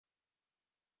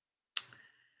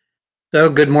So,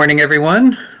 good morning,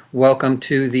 everyone. Welcome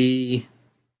to the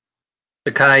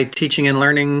Sakai Teaching and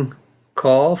Learning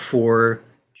call for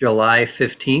July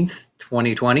 15th,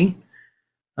 2020.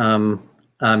 Um,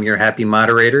 I'm your happy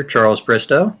moderator, Charles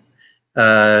Bristow.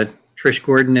 Trish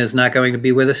Gordon is not going to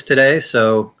be with us today,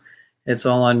 so it's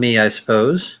all on me, I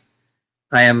suppose.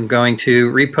 I am going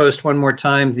to repost one more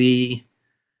time the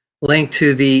link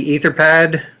to the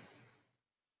Etherpad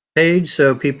page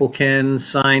so people can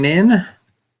sign in.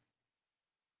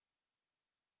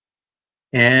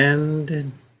 And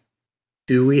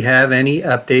do we have any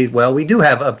update? Well, we do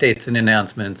have updates and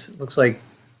announcements. It looks like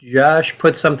Josh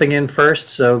put something in first,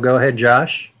 so go ahead,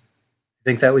 Josh. I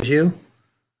think that was you?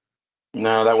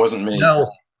 No, that wasn't me. No.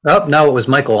 Oh, no, it was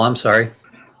Michael. I'm sorry.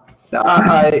 No,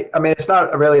 I mean, it's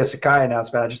not really a Sakai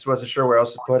announcement. I just wasn't sure where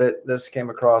else to put it. This came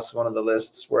across one of the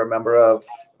lists we're a member of.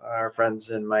 Our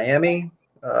friends in Miami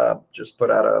just put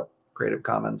out a Creative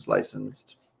Commons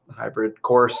licensed hybrid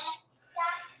course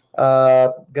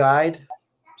guide.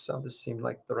 So this seemed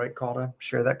like the right call to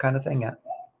share that kind of thing at.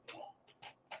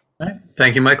 All right.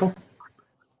 Thank you, Michael.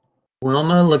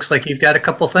 Wilma, looks like you've got a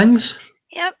couple things.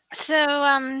 Yep.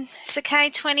 So Sakai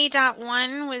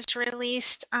 20.1 was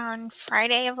released on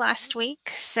Friday of last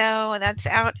week. So that's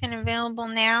out and available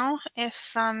now.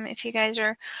 If you guys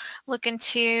are looking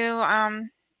to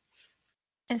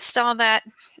install that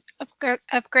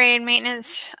upgrade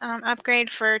maintenance upgrade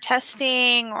for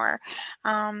testing, or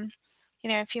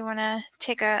if you want to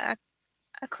take a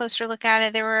closer look at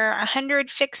it, there were 100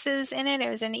 fixes in it. It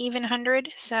was an even 100,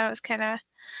 so it was kind of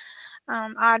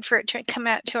odd for it to come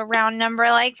out to a round number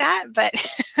like that, but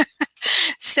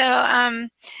so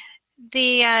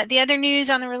the other news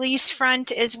on the release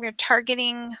front is we're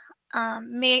targeting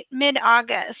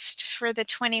mid-August for the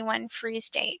 21 freeze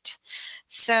date.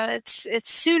 So it's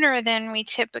sooner than we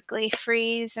typically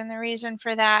freeze, and the reason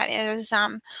for that is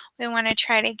we want to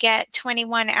try to get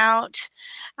 21 out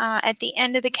at the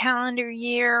end of the calendar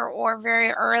year or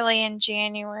very early in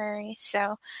January.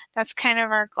 So that's kind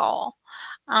of our goal.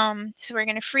 So we're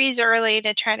going to freeze early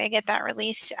to try to get that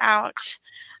release out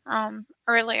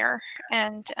earlier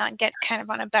and get kind of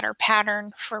on a better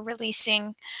pattern for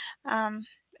releasing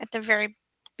at the very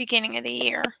beginning of the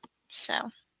year. So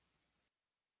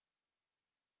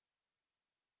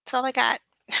that's all I got.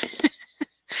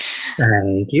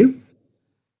 Thank you.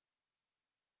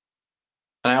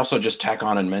 And I also just tack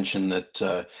on and mention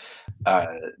that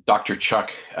Dr.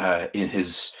 Chuck, in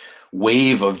his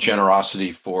wave of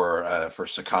generosity for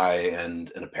Sakai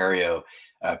and Apereo,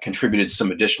 contributed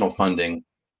some additional funding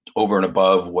over and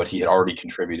above what he had already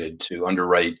contributed to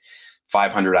underwrite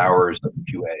 500 hours of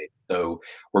QA. So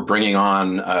we're bringing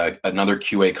on another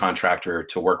QA contractor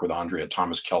to work with Andrea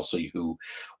Thomas Kelsey, who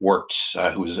worked,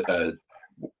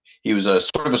 he was a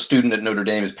sort of a student at Notre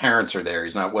Dame. His parents are there.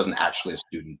 Wasn't actually a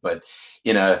student, but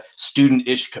in a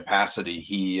student-ish capacity,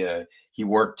 he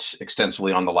worked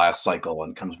extensively on the last cycle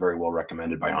and comes very well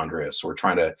recommended by Andrea. So we're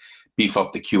trying to beef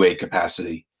up the QA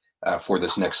capacity for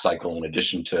this next cycle, in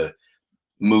addition to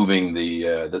moving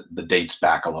the dates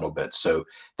back a little bit. So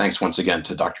thanks once again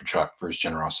to Dr. Chuck for his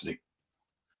generosity.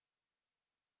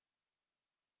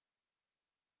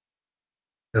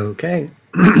 Okay.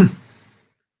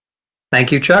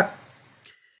 Thank you, Chuck.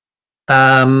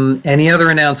 Any other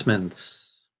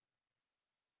announcements?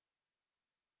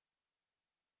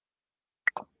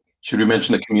 Should we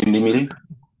mention the community meeting?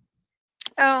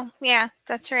 Oh, yeah,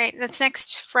 that's right. That's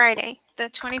next Friday, the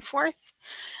 24th.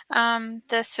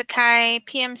 The Sakai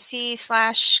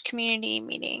PMC/community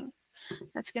meeting.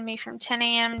 That's going to be from 10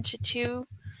 a.m. to 2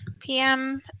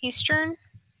 p.m. Eastern.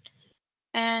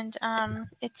 And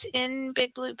it's in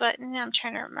Big Blue Button. I'm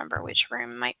trying to remember which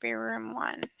room. It might be room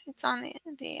 1. It's on the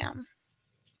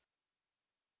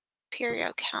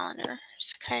Apereo calendar.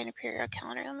 Sakai and Apereo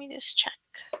calendar. Let me just check.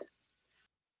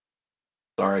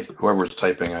 Sorry, whoever's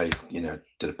typing, I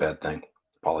did a bad thing.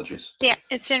 Apologies. Yeah,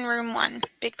 it's in room 1,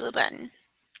 Big Blue Button.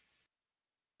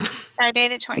 Friday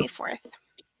the 24th.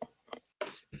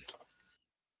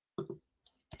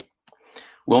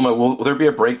 Wilma, will there be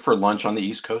a break for lunch on the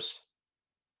East Coast?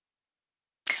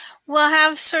 We'll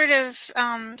have sort of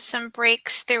some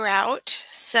breaks throughout.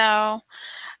 So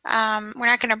we're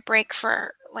not going to break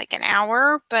for like an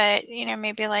hour, but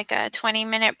maybe like a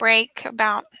 20-minute break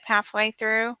about halfway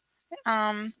through.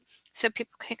 So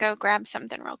people could go grab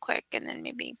something real quick and then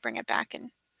maybe bring it back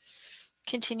and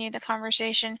continue the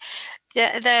conversation.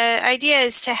 The idea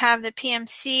is to have the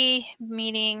PMC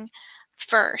meeting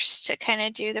first, to kind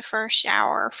of do the first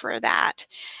hour for that.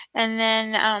 And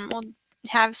then we'll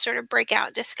have sort of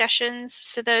breakout discussions.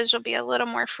 So those will be a little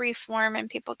more free form and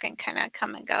people can kind of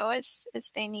come and go as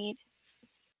they need.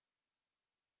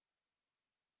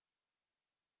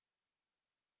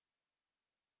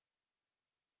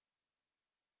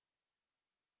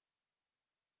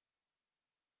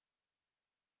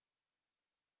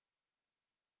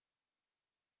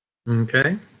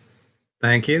 Okay,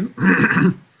 thank you.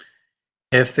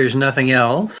 If there's nothing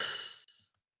else,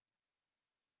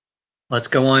 let's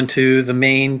go on to the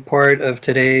main part of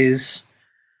today's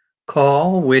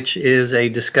call, which is a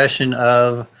discussion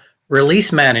of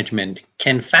release management.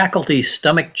 Can faculty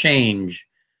stomach change?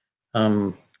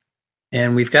 And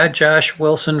we've got Josh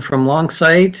Wilson from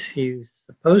Longsight. He's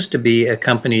supposed to be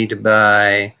accompanied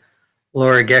by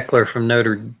Laura Geckler from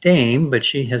Notre Dame, but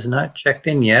she has not checked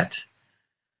in yet.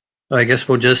 So I guess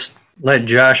we'll just let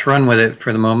Josh run with it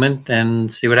for the moment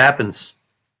and see what happens.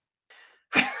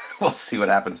 We'll see what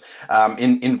happens.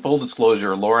 In full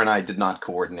disclosure, Laura and I did not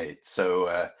coordinate.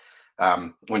 So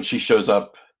when she shows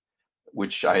up,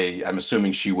 which I'm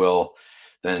assuming she will,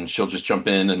 then she'll just jump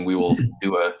in and we will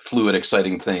do a fluid,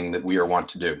 exciting thing that we are wont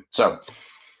to do. So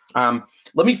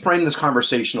let me frame this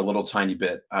conversation a little tiny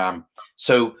bit.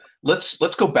 So let's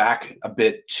go back a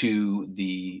bit to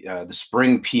the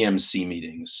spring PMC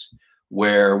meetings,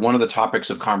 where one of the topics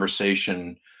of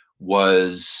conversation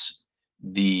was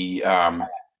the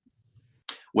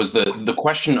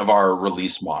question of our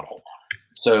release model.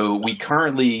 So we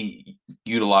currently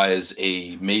utilize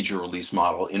a major release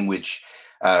model in which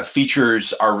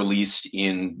features are released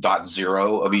in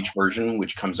 .0 of each version,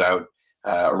 which comes out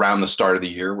around the start of the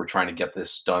year. We're trying to get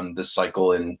this done this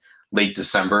cycle in late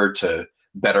December to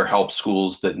better help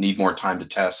schools that need more time to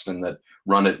test and that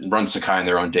run Sakai in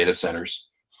their own data centers.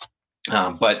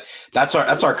 But that's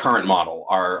our current model,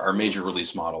 our major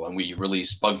release model, and we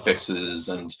release bug fixes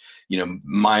and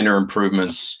minor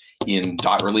improvements in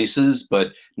dot releases,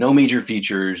 but no major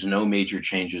features, no major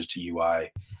changes to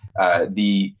UI.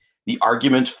 The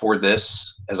argument for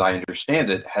this, as I understand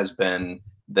it, has been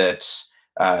that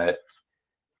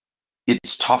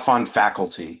it's tough on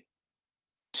faculty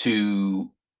to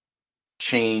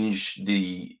change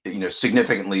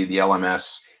significantly the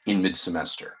LMS in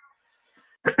mid-semester.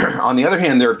 On the other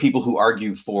hand, there are people who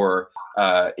argue for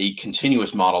a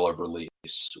continuous model of release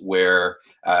where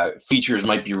features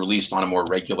might be released on a more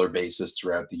regular basis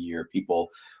throughout the year.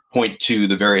 People point to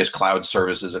the various cloud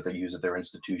services that they use at their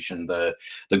institution, the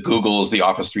Googles, the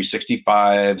Office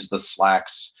 365s, the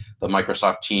Slacks, the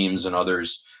Microsoft Teams, and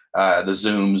others, the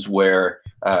Zooms, where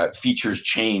features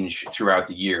change throughout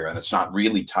the year, and it's not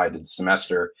really tied to the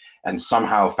semester, and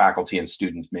somehow faculty and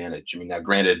students manage. I mean, now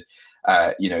granted,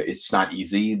 it's not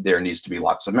easy. There needs to be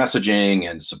lots of messaging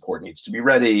and support needs to be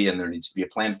ready and there needs to be a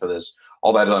plan for this.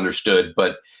 All that is understood,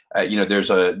 but there's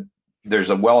a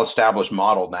well-established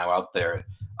model now out there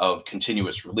of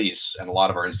continuous release, and a lot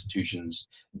of our institutions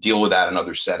deal with that in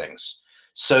other settings.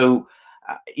 So,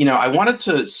 I wanted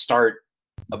to start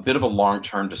a bit of a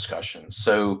long-term discussion.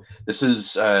 So this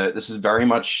is very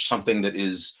much something that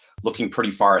is looking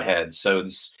pretty far ahead. So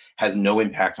this has no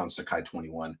impact on Sakai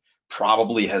 21.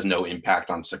 Probably has no impact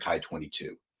on Sakai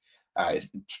 22. It's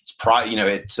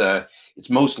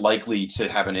most likely to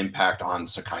have an impact on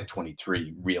Sakai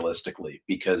 23 realistically,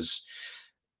 because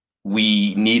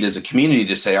we need as a community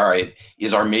to say, all right,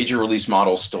 is our major release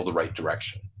model still the right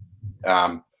direction?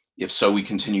 If so, we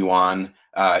continue on.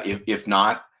 If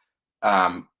not,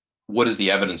 what is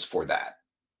the evidence for that?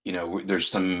 There's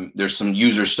some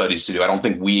user studies to do. I don't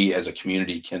think we as a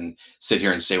community can sit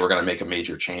here and say we're going to make a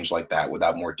major change like that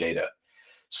without more data.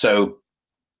 So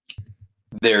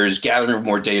there's gathering of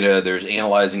more data, there's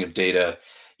analyzing of data,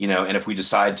 and if we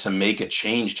decide to make a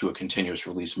change to a continuous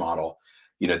release model,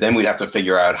 then we'd have to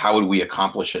figure out how would we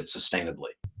accomplish it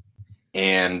sustainably.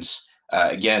 And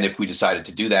again, if we decided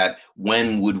to do that,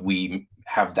 when would we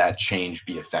have that change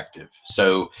be effective?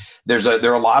 So there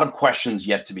are a lot of questions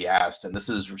yet to be asked, and this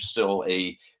is still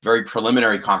a very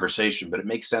preliminary conversation, but it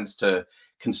makes sense to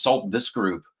consult this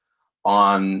group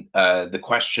on the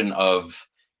question of,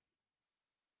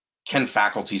 can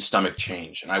faculty stomach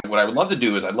change? And what I would love to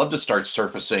do is I'd love to start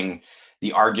surfacing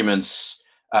the arguments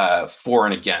for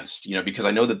and against, because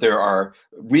I know that there are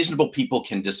reasonable people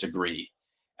can disagree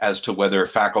as to whether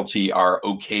faculty are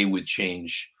okay with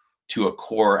change to a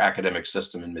core academic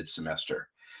system in mid-semester.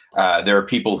 There are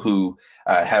people who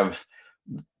have,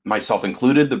 myself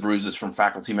included, the bruises from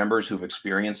faculty members who've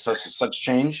experienced such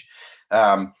change.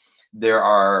 There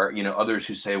are others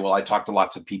who say, well, I talk to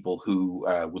lots of people who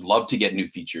would love to get new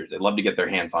features. They'd love to get their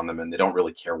hands on them and they don't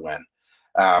really care when.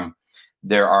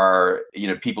 There are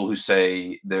people who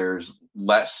say there's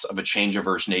less of a change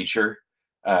averse nature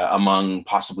among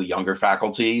possibly younger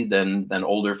faculty than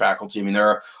older faculty. I mean, there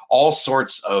are all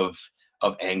sorts of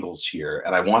angles here,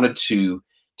 and I wanted to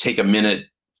take a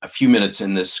few minutes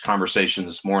in this conversation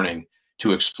this morning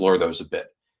to explore those a bit.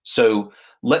 So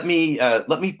let me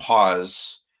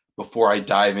pause before I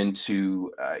dive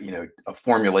into a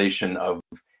formulation of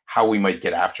how we might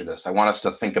get after this. I want us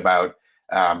to think about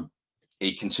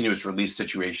a continuous release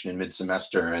situation in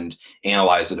mid-semester and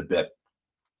analyze it a bit.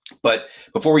 But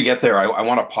before we get there, I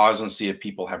want to pause and see if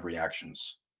people have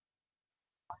reactions.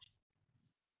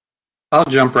 I'll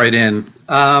jump right in.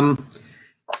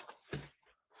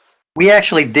 We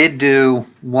actually did do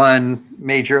one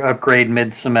major upgrade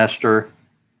mid-semester,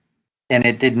 and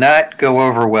it did not go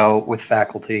over well with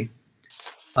faculty.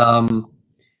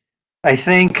 I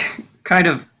think kind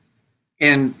of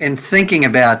in thinking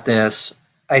about this,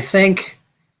 I think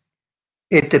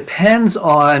it depends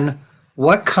on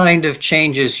what kind of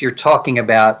changes you're talking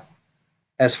about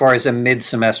as far as a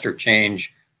mid-semester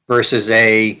change versus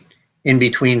a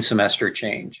in-between semester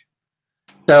change.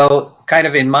 So kind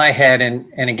of in my head,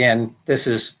 and again, this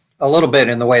is a little bit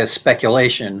in the way of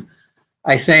speculation,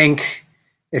 I think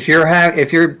if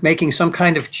you're making some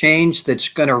kind of change that's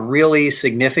going to really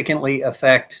significantly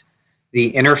affect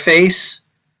the interface,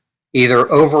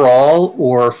 either overall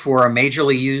or for a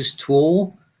majorly used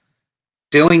tool,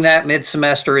 doing that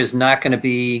mid-semester is not going to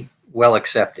be well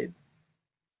accepted.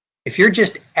 If you're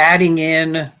just adding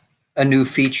in a new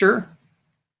feature,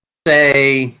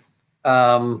 say,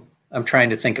 I'm trying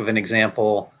to think of an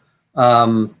example.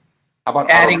 How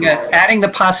about adding the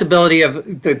possibility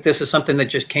of this is something that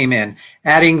just came in.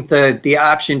 Adding the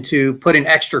option to put an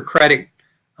extra credit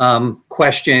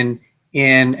question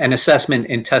in an assessment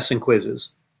in tests and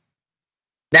quizzes.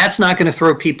 That's not going to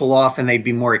throw people off, and they'd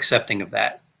be more accepting of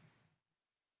that.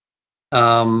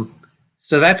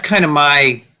 So that's kind of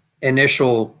my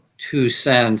initial 2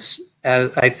 cents.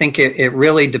 I think it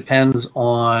really depends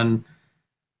on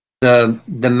the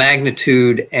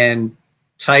magnitude and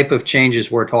type of changes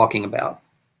we're talking about.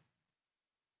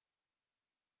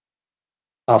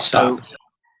 I'll stop. So,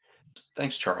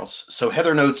 thanks, Charles. So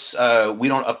Heather notes we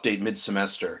don't update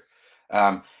mid-semester.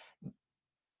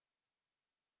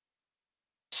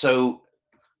 So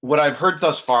what I've heard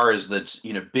thus far is that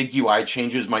big UI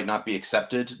changes might not be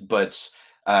accepted, but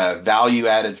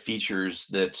value-added features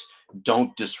that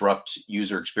don't disrupt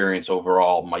user experience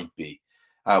overall might be.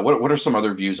 What are some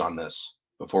other views on this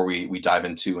before we dive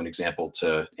into an example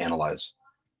to analyze?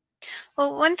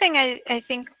 Well, one thing I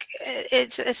think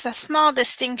it's a small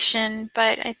distinction,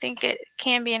 but I think it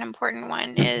can be an important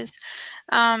one, is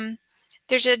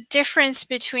there's a difference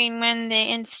between when the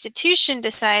institution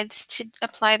decides to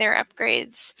apply their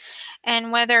upgrades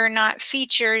and whether or not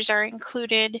features are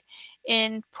included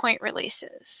in point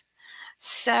releases.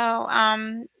 So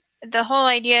the whole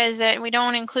idea is that we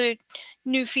don't include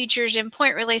new features in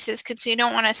point releases because we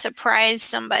don't want to surprise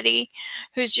somebody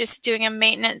who's just doing a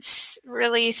maintenance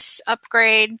release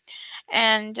upgrade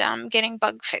and getting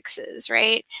bug fixes,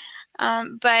 right?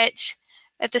 But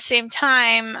at the same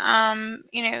time,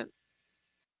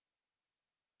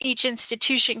 each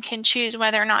institution can choose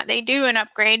whether or not they do an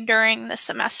upgrade during the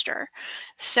semester.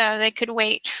 So they could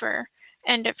wait for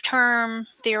end of term,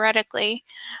 theoretically,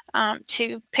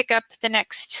 to pick up the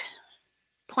next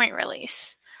point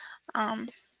release.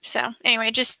 So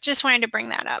anyway, just wanted to bring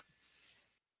that up.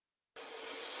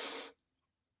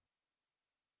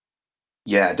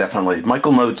 Yeah, definitely.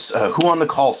 Michael notes, who on the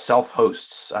call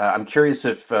self-hosts? I'm curious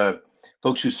if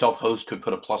folks who self-host could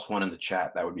put a +1 in the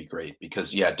chat. That would be great,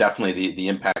 because yeah, definitely the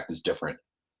impact is different.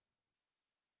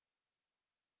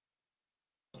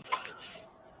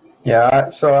 Yeah,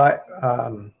 so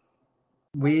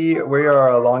we are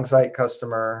a long-site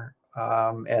customer,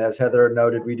 and as Heather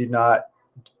noted, we do not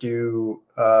do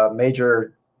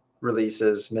major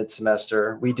releases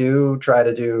mid-semester. We do try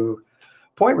to do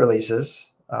point releases,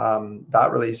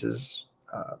 dot releases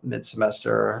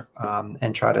mid-semester,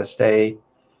 and try to stay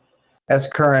as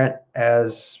current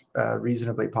as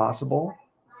reasonably possible.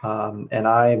 And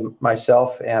I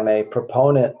myself am a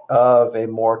proponent of a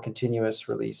more continuous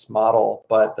release model,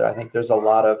 but I think there's a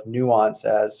lot of nuance,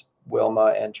 as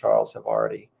Wilma and Charles have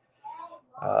already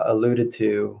alluded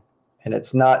to, and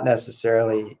it's not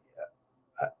necessarily,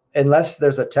 unless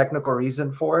there's a technical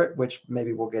reason for it, which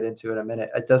maybe we'll get into in a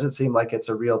minute, it doesn't seem like it's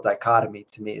a real dichotomy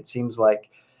to me. It seems like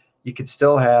you could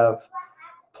still have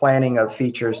planning of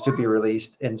features to be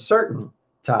released in certain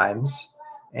times,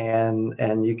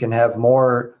 and you can have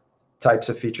more types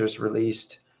of features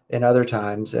released in other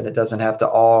times, and it doesn't have to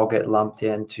all get lumped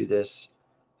into this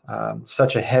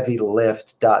such a heavy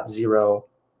lift .0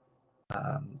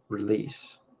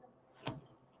 release.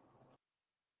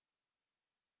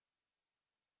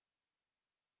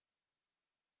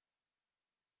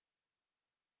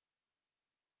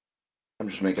 I'm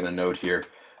just making a note here.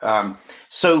 Yeah,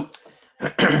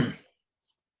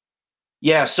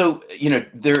 so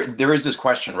there is this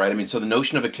question, right? I mean, so the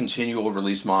notion of a continual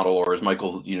release model, or as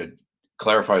Michael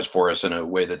clarifies for us in a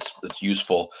way that's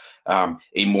useful.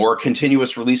 A more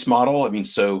continuous release model. I mean,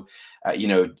 so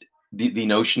the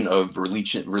notion of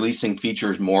releasing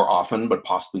features more often, but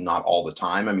possibly not all the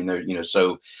time. I mean,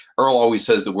 so Earl always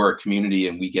says that we're a community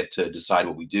and we get to decide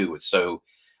what we do. So,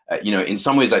 in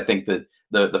some ways, I think that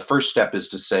the first step is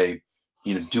to say,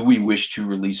 do we wish to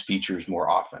release features more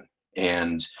often?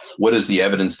 And what is the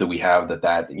evidence that we have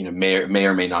that may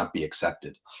or may not be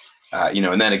accepted?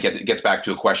 And then it gets back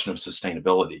to a question of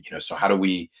sustainability. So how do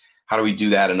we do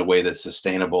that in a way that's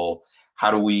sustainable? How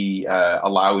do we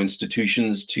allow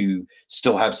institutions to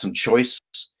still have some choice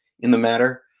in the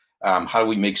matter? How do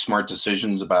we make smart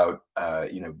decisions about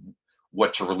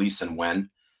what to release and when?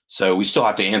 So we still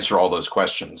have to answer all those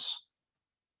questions.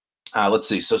 Let's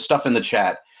see. So stuff in the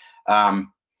chat.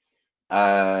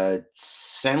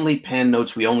 Stanley Penn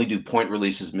notes we only do point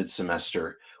releases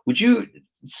mid-semester.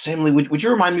 Stanley, would you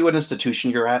remind me what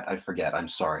institution you're at? I forget. I'm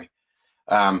sorry.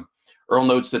 Earl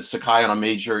notes that Sakai on a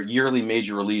yearly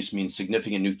major release means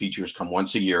significant new features come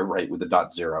once a year, right, with the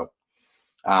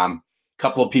 .0.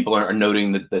 Couple of people are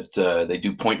noting that they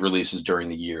do point releases during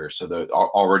the year, so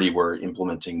already we're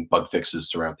implementing bug fixes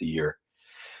throughout the year.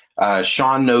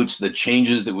 Sean notes that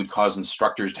changes that would cause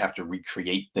instructors to have to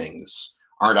recreate things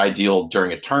aren't ideal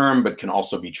during a term, but can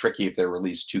also be tricky if they're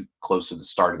released too close to the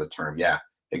start of the term. Yeah,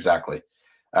 exactly.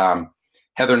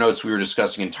 Heather notes we were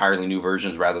discussing entirely new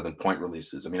versions rather than point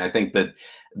releases. I mean, I think that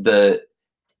the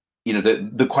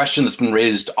question that's been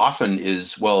raised often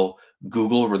is, well,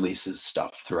 Google releases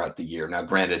stuff throughout the year. Now,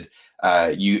 granted,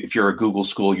 if you're a Google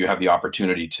school, you have the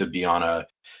opportunity to be on a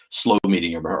slow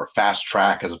meeting or fast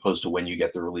track as opposed to when you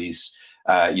get the release.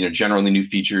 Generally new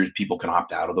features, people can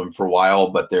opt out of them for a while,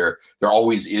 but there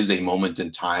always is a moment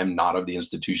in time, not of the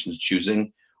institution's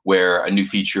choosing, where a new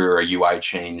feature or a UI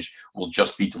change will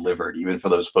just be delivered, even for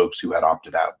those folks who had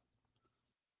opted out.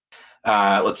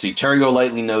 Let's see, Terry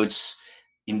Golightly notes,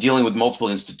 in dealing with multiple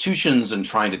institutions and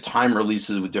trying to time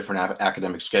releases with different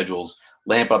academic schedules,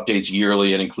 LAMP updates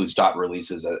yearly and includes dot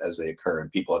releases as they occur,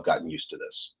 and people have gotten used to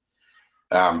this.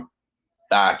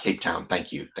 Cape Town,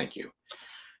 thank you.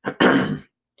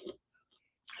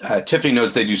 Tiffany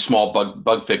notes they do small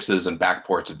bug fixes and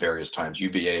backports at various times.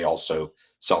 UVA also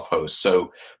self-hosts.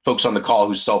 So folks on the call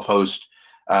who self-host,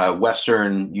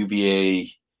 Western,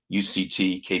 UVA,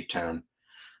 UCT, Cape Town.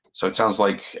 So it sounds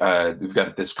like we've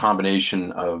got this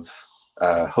combination of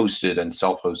hosted and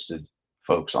self-hosted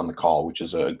folks on the call, which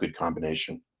is a good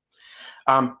combination.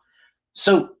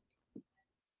 So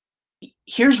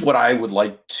here's what I would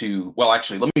like to, well,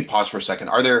 actually, let me pause for a second.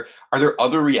 Are there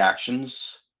other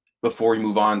reactions before we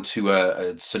move on to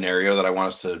a scenario that I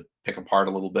want us to pick apart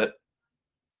a little bit?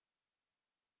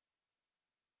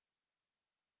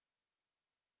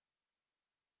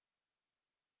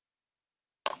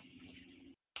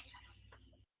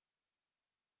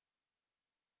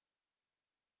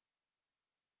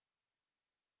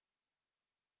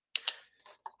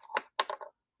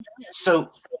 So,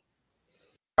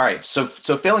 all right, so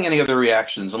failing any other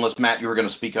reactions, unless Matt, you were going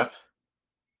to speak up?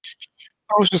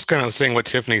 I was just kind of saying what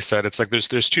Tiffany said. It's like there's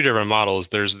two different models.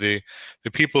 There's the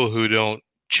people who don't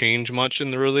change much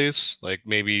in the release, like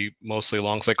maybe mostly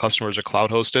alongside customers are cloud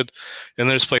hosted, and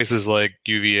there's places like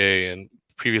UVA and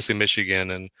previously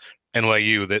Michigan and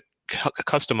NYU that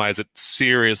customize it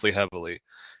seriously heavily,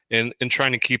 and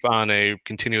trying to keep on a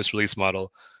continuous release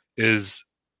model is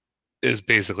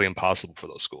basically impossible for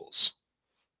those schools.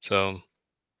 So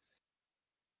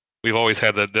we've always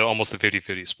had the almost the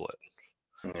 50-50 split.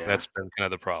 Yeah. That's been kind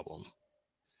of the problem.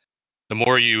 The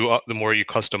more you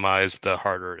customize, the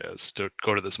harder it is to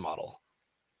go to this model.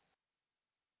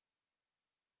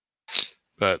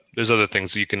 But there's other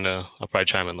things you can. I'll probably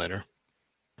chime in later.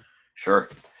 Sure.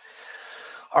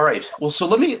 All right. Well, so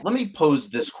let me pose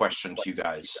this question to you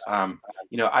guys.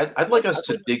 I'd like us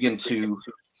to dig into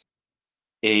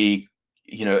a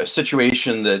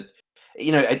situation that.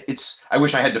 I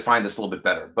wish I had defined this a little bit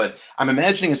better, but I'm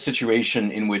imagining a situation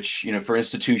in which, for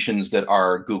institutions that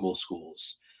are Google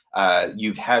schools,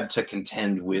 you've had to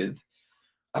contend with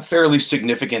a fairly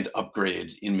significant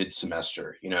upgrade in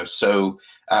mid-semester, so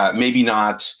maybe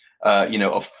not,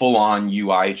 a full-on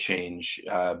UI change,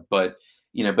 but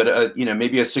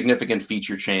maybe a significant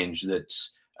feature change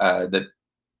that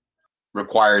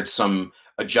required some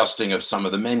adjusting of some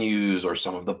of the menus or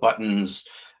some of the buttons.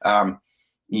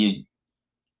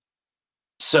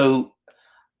 So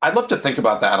I'd love to think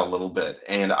about that a little bit,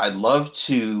 and I'd love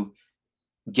to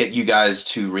get you guys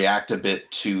to react a bit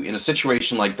to, in a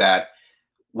situation like that,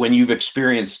 when you've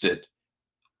experienced it,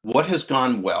 what has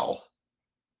gone well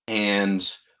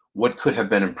and what could have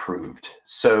been improved.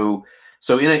 So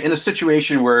in a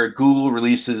situation where Google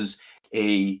releases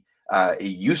a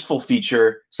useful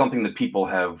feature, something that people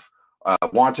have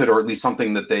wanted, or at least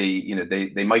something that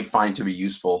they might find to be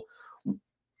useful.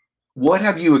 What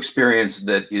have you experienced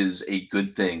that is a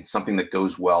good thing, something that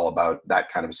goes well about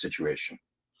that kind of a situation?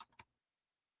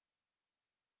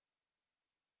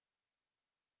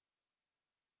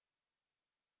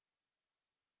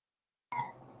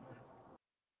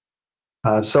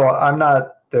 So I'm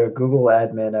not the Google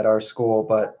admin at our school,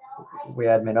 but we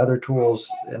admin other tools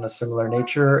in a similar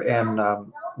nature. And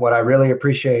what I really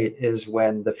appreciate is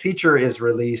when the feature is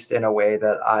released in a way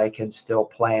that I can still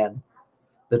plan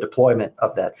the deployment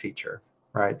of that feature,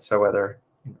 right? So whether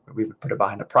we would put it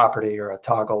behind a property or a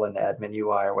toggle in the admin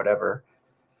UI or whatever.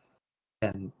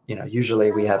 And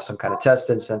usually we have some kind of test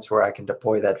instance where I can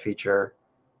deploy that feature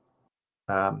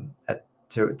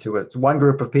to one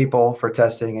group of people for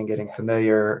testing and getting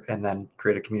familiar, and then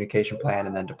create a communication plan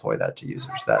and then deploy that to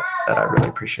users. That I really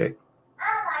appreciate.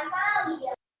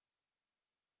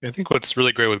 I think what's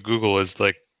really great with Google is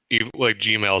like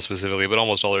Gmail specifically, but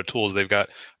almost all their tools, they've got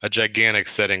a gigantic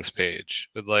settings page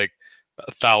with like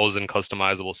 1,000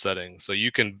 customizable settings. So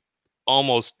you can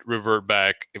almost revert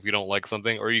back if you don't like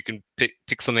something, or you can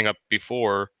pick something up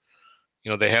before,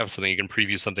 they have something, you can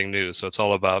preview something new. So it's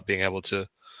all about being able to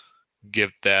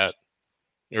give that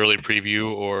early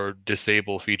preview or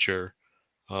disable feature.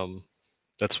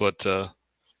 That's what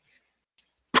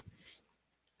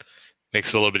makes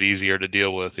it a little bit easier to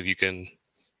deal with if you can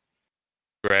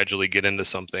gradually get into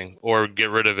something, or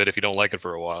get rid of it if you don't like it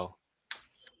for a while.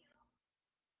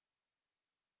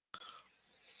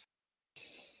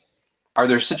 Are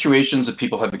there situations that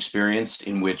people have experienced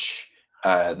in which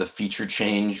the feature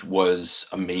change was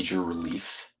a major relief,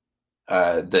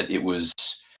 that it was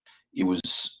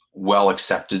well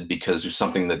accepted because there's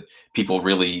something that people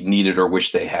really needed or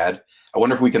wish they had? I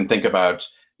wonder if we can think about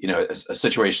a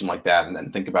situation like that, and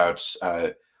then think about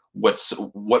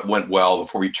what went well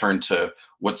before we turn to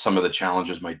what some of the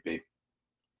challenges might be.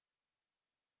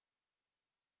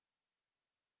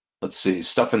 Let's see,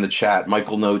 stuff in the chat.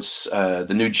 Michael notes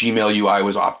the new Gmail UI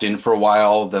was opt-in for a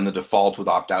while, then the default with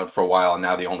opt-out for a while, and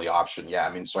now the only option. Yeah,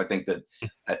 I mean, so I think that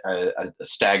a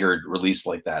staggered release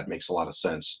like that makes a lot of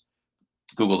sense.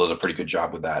 Google does a pretty good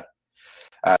job with that.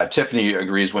 Tiffany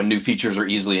agrees, when new features are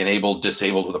easily enabled,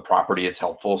 disabled with a property, it's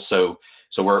helpful. So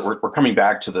we're coming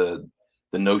back to the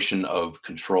notion of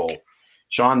control.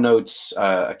 Sean notes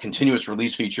a continuous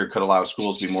release feature could allow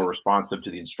schools to be more responsive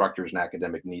to the instructors and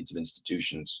academic needs of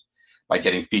institutions by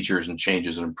getting features and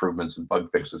changes and improvements and bug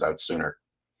fixes out sooner.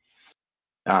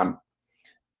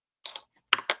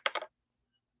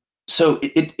 So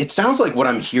it sounds like what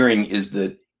I'm hearing is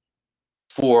that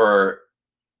for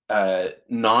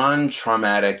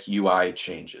non-traumatic UI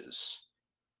changes,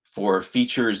 for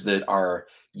features that are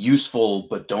useful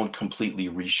but don't completely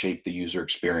reshape the user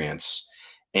experience,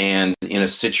 and in a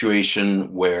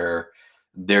situation where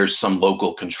there's some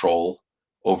local control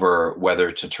over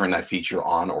whether to turn that feature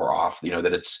on or off,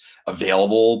 that it's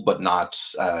available but not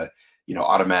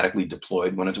automatically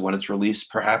deployed when it's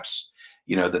released, perhaps,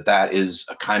 that is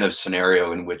a kind of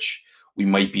scenario in which we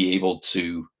might be able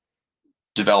to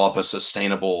develop a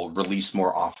sustainable release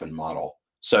more often model.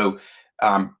 So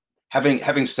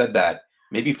having said that,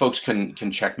 maybe folks can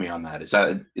check me on that. Is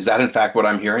that in fact what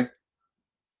I'm hearing?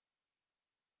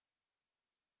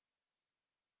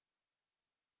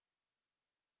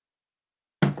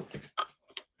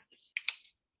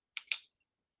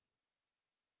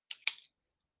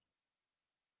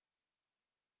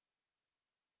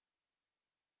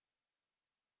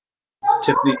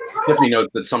 Tiffany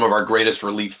notes that some of our greatest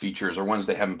relief features are ones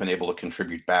they haven't been able to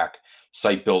contribute back.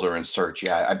 Site builder and search.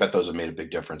 Yeah, I bet those have made a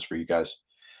big difference for you guys.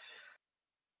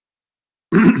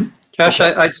 Josh,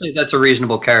 okay. I'd say that's a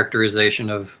reasonable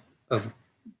characterization of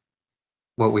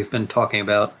what we've been talking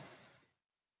about.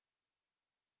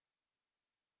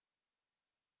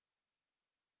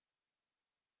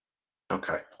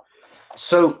 Okay.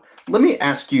 So let me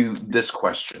ask you this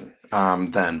question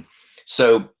then.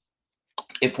 So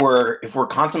if we're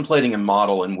contemplating a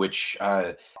model in which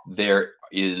there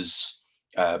is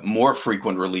more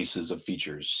frequent releases of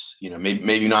features,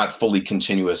 maybe not fully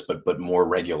continuous, but more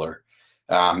regular,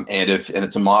 and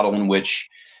it's a model in which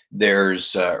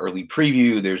there's early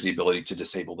preview, there's the ability to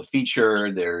disable the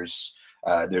feature, there's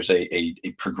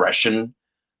a progression,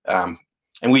 and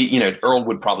Earl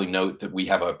would probably note that we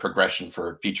have a progression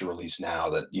for feature release now,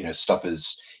 that stuff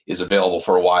is available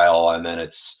for a while and then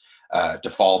it's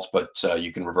default, but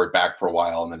you can revert back for a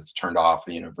while and then it's turned off,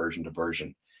 version to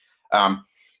version.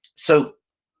 So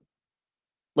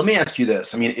let me ask you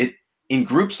this. I mean, in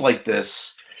groups like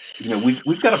this,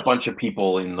 we've got a bunch of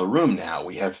people in the room now.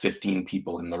 We have 15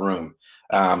 people in the room.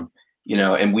 And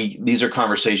these are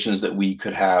conversations that we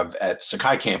could have at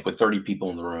Sakai Camp with 30 people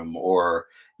in the room, or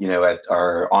at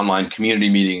our online community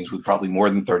meetings with probably more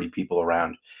than 30 people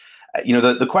around.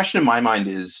 The question in my mind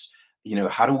is,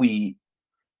 how do we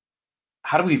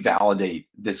validate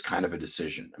this kind of a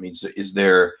decision? I mean, is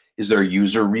there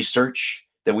user research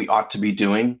that we ought to be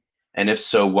doing? And if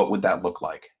so, what would that look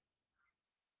like?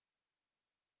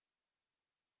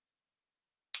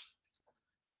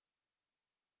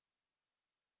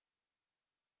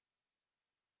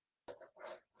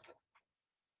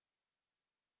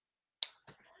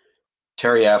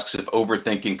 Terry asks if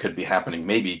overthinking could be happening.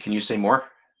 Maybe. Can you say more?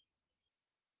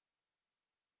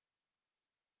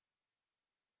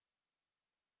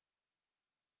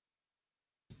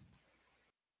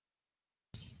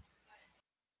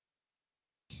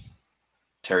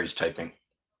 Terry's typing.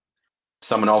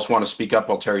 Someone else want to speak up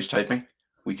while Terry's typing?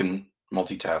 We can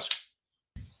multitask.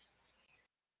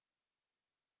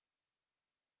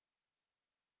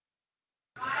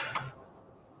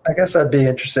 I guess I'd be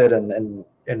interested in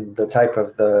the type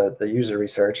of the user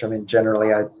research. I mean,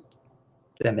 generally, I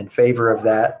am in favor of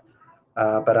that.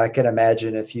 But I can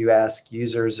imagine if you ask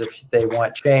users if they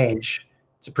want change,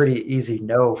 it's a pretty easy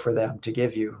no for them to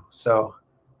give you. So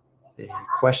the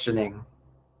questioning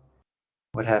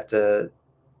would have to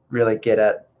really get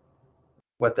at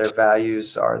what their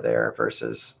values are there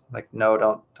versus like,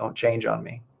 no, don't change on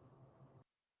me.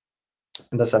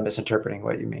 Unless I'm misinterpreting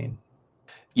what you mean.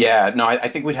 Yeah, no, I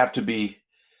think we'd have to be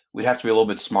a little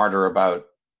bit smarter about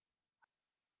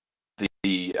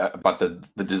the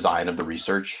design of the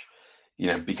research,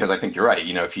 because I think you're right.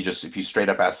 If you straight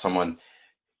up ask someone,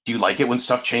 do you like it when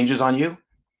stuff changes on you?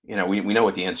 We know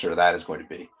what the answer to that is going to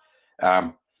be.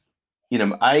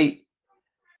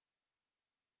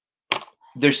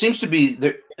 There seems to be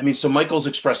there. I mean, so Michael's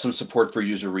expressed some support for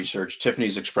user research.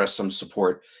 Tiffany's expressed some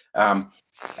support. My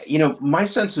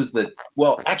sense is that,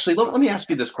 well, actually, let me ask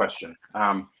you this question.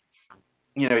 My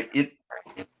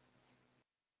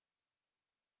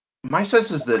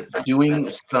sense is that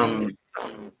doing some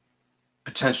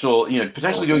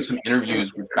potentially doing some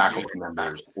interviews with faculty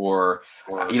members, or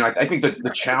I think that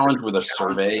the challenge with a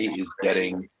survey is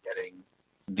getting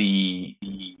the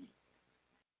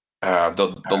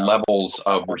levels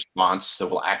of response that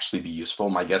will actually be useful.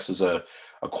 My guess is a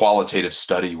qualitative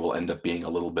study will end up being a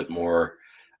little bit more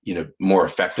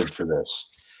effective for this.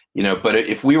 But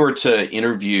if we were to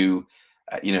interview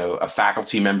a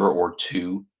faculty member or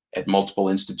two at multiple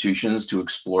institutions to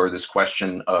explore this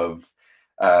question of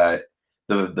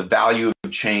the value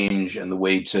of change and the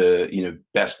way to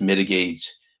best mitigate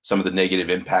some of the negative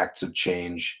impacts of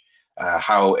change,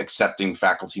 how accepting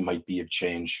faculty might be of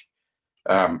change.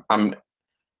 I'm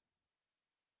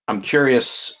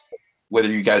curious whether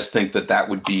you guys think that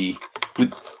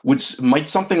might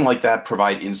something like that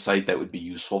provide insight that would be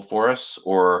useful for us,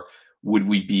 or would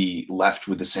we be left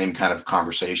with the same kind of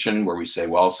conversation where we say,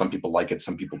 well, some people like it,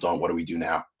 some people don't. What do we do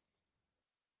now?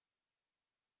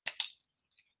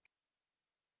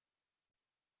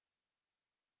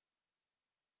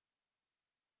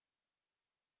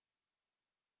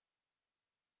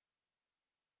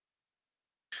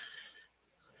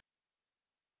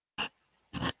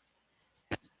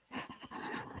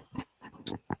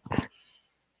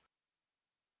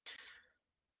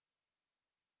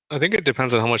 I think it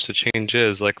depends on how much the change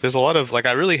is. Like, there's a lot of, like,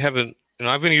 I really haven't,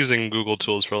 I've been using Google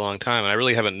tools for a long time, and I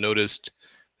really haven't noticed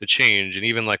the change. And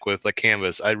even like with like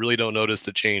Canvas, I really don't notice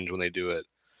the change when they do it.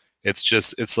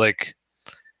 It's like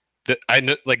I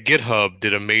know, like GitHub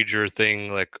did a major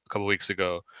thing like a couple weeks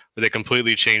ago where they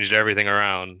completely changed everything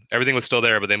around. Everything was still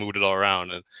there, but they moved it all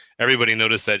around, and everybody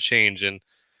noticed that change. And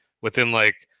within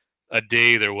like a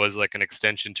day, there was like an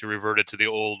extension to revert it to the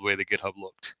old way the GitHub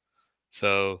looked.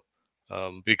 So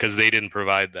because they didn't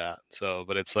provide that. So,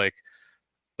 but it's like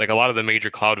a lot of the major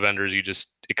cloud vendors,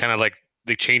 it kind of like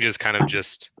the changes kind of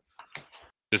just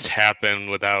happen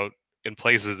without in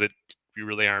places that you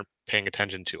really aren't paying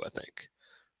attention to, I think.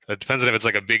 It depends on if it's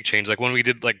like a big change. Like when we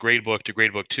did like Gradebook to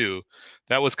Gradebook 2,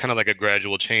 that was kind of like a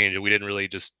gradual change, and we didn't really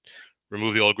just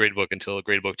remove the old Gradebook until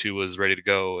Gradebook 2 was ready to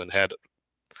go and had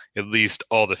at least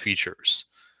all the features,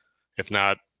 if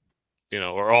not,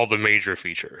 or all the major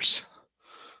features.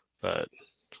 But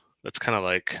that's kind of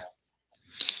like,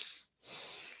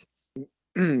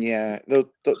 yeah,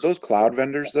 those cloud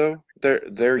vendors though,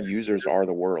 their users are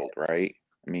the world, right?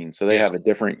 I mean, so they have a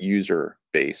different user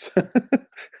base,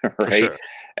 right? sure.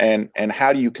 And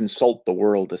how do you consult the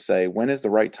world to say when is the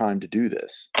right time to do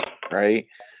this, right?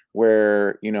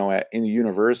 Where in the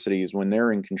universities, when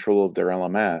they're in control of their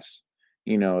LMS,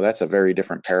 that's a very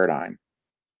different paradigm,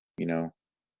 you know.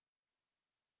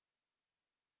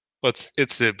 Well,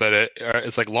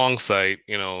 it's like long site,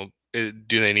 do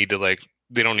they need to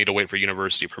they don't need to wait for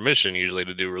university permission usually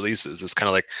to do releases. It's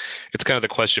kind of the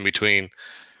question between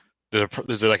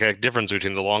there's like a difference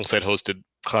between the long site hosted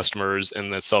customers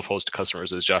and the self-hosted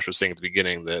customers, as Josh was saying at the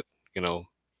beginning, that,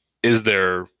 is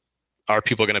there, are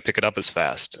people going to pick it up as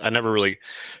fast? I never really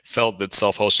felt that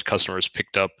self-hosted customers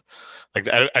picked up, like,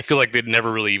 I feel like they'd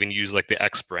never really even use like the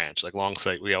X branch, like long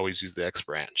site. We always use the X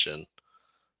branch, and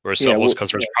where Yeah, self-hosted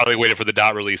customers probably waited for the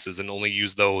dot releases and only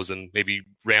used those and maybe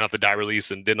ran out the dot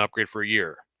release and didn't upgrade for a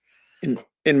year.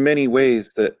 in many ways,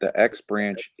 the X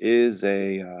branch is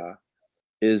a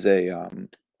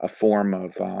form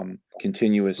of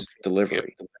continuous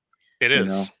delivery. It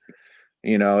is.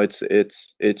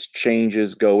 It's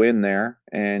changes go in there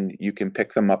and you can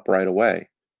pick them up right away,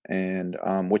 and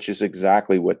which is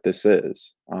exactly what this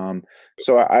is.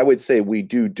 So I would say we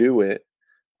do it,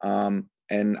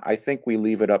 and I think we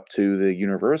leave it up to the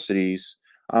universities.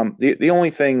 The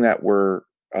only thing that we're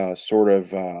sort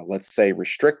of let's say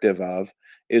restrictive of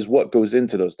is what goes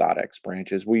into those .x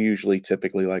branches. We usually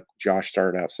typically, like Josh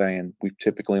started out saying, we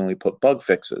typically only put bug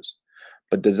fixes.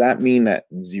 But does that mean that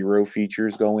 0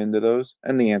 features go into those?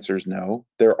 And the answer is no.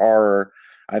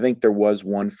 I think there was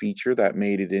one feature that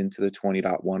made it into the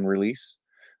 20.1 release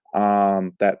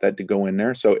that did go in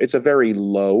there. So it's a very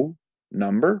low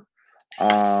number.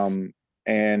 And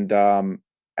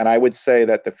I would say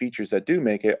that the features that do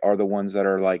make it are the ones that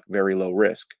are like very low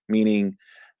risk, meaning,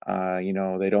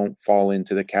 they don't fall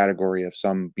into the category of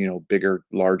some, bigger,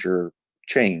 larger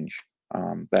change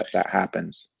that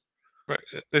happens. Right.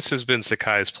 This has been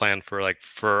Sakai's plan for like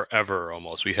forever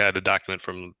almost. We had a document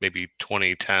from maybe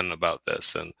 2010 about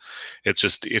this, and it's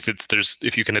just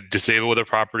if you can disable with a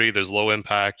property, there's low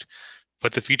impact,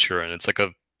 put the feature in. It's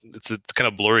kind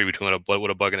of blurry between what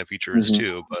a bug and a feature is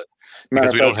too, but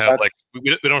because we don't have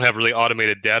we don't have really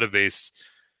automated database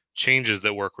changes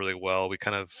that work really well, we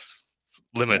kind of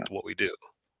limit what we do.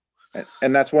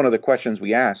 And that's one of the questions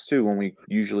we ask too when we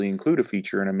usually include a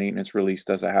feature in a maintenance release.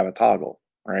 Does it have a toggle,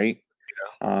 right?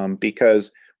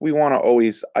 Because we want to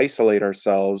always isolate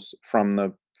ourselves from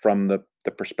the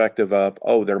perspective of,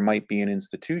 oh, there might be an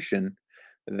institution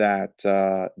that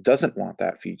doesn't want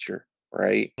that feature,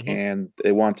 right? Mm-hmm. And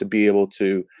they want to be able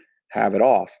to have it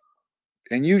off.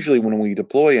 And usually when we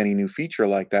deploy any new feature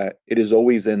like that, it is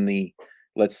always in the,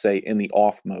 let's say, in the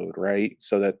off mode, right?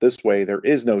 So that this way there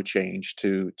is no change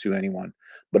to anyone.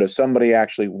 But if somebody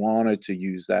actually wanted to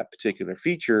use that particular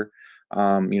feature,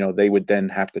 they would then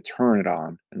have to turn it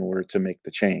on in order to make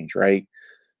the change, right?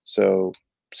 So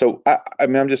I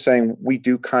mean, I'm just saying we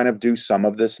do kind of do some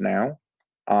of this now,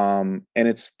 and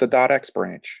it's the .x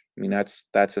branch. I mean, that's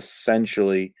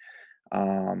essentially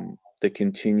the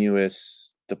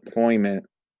continuous deployment,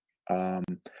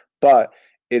 but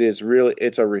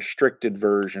it's a restricted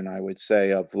version, I would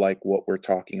say, of like what we're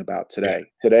talking about today.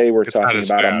 Yeah. Today we're talking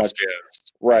about a much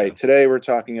right. Yeah. Today we're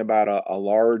talking about a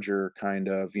larger kind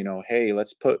of, hey,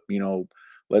 let's put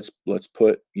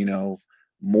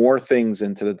more things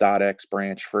into the .x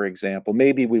branch, for example.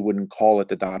 Maybe we wouldn't call it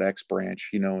the .x branch,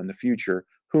 in the future.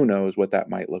 Who knows what that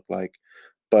might look like?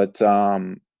 But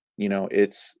let's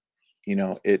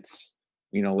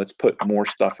put more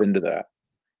stuff into that.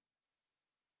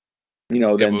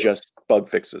 Than just bug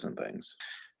fixes and things.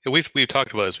 We've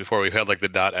talked about this before. We've had like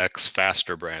the .x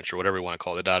faster branch or whatever we want to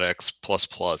call it, the .x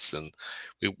plus, and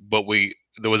there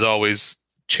was always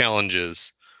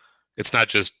challenges. It's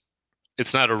not a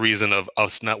reason of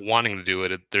us not wanting to do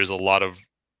it. There's a lot of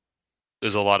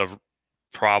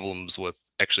problems with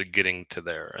actually getting to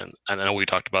there, and I know we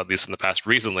talked about this in the past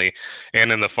recently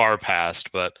and in the far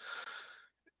past, but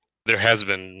there has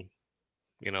been,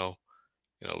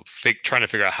 trying to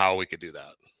figure out how we could do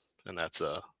that, and that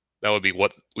would be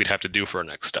what we'd have to do for our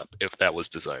next step if that was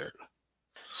desired.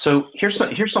 So here's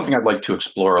something I'd like to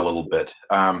explore a little bit.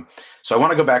 So I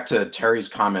want to go back to Terry's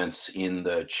comments in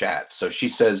the chat. So she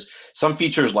says some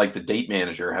features like the date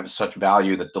manager have such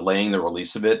value that delaying the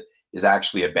release of it is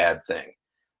actually a bad thing,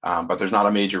 but there's not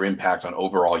a major impact on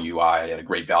overall UI and a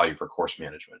great value for course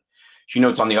management. She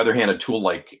notes, on the other hand, a tool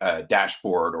like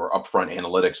Dashboard or Upfront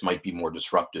Analytics might be more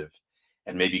disruptive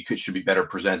and maybe should be better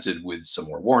presented with some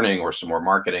more warning or some more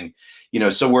marketing.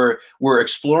 So we're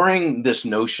exploring this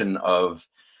notion of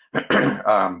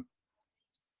a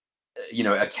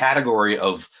category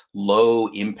of low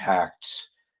impact,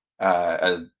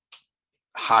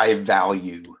 high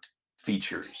value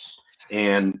features,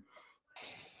 and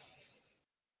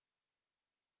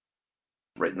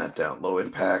writing that down, low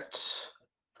impact.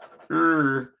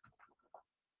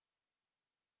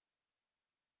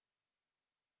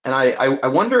 And I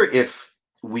wonder if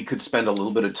we could spend a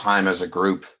little bit of time as a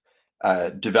group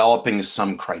developing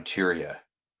some criteria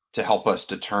to help us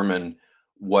determine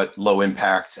what low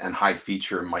impact and high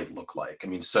feature might look like. I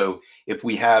mean, so if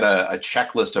we had a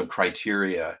checklist of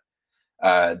criteria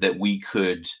that we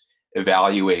could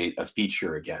evaluate a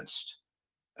feature against.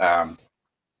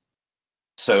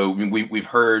 So we've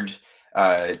heard,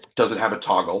 does it have a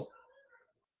toggle?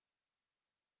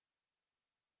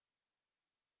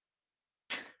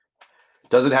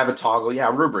 Does it have a toggle? Yeah,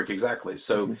 rubric, exactly.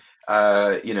 So,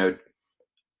 you know,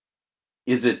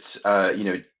 is it, you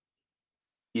know,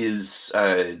 is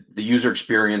the user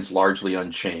experience largely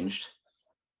unchanged?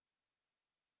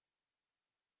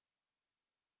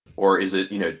 Or is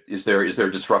it, you know, is there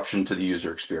disruption to the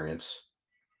user experience?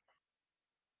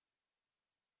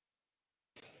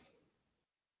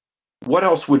 What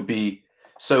else would be,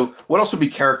 so what else would be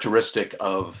characteristic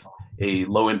of a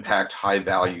low impact, high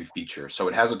value feature? So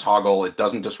it has a toggle, it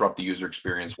doesn't disrupt the user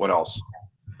experience. What else?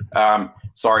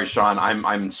 Sorry, Sean,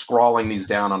 I'm scrawling these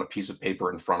down on a piece of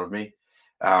paper in front of me.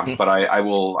 But I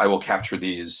will capture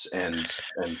these and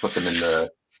put them in the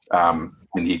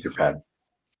Etherpad.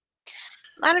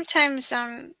 A lot of times,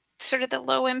 sort of the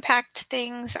low impact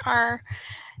things are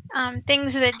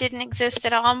things that didn't exist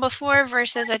at all before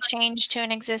versus a change to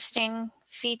an existing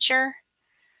feature.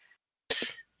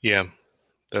 Yeah,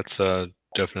 that's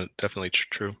definitely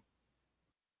true.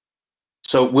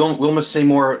 So Wilma, say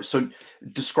more. So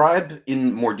describe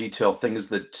in more detail things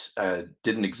that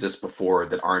didn't exist before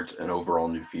that aren't an overall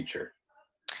new feature.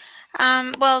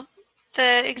 Well,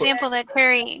 the example that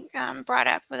Terry brought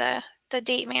up with the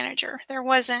date manager, there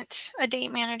wasn't a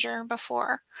date manager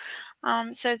before.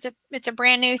 So it's a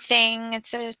brand new thing.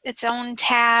 It's its own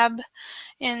tab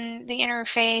in the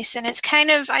interface, and it's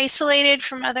kind of isolated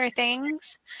from other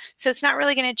things. So it's not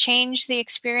really going to change the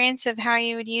experience of how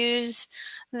you would use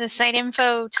the site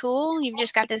info tool. You've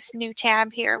just got this new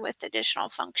tab here with additional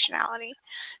functionality.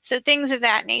 So things of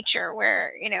that nature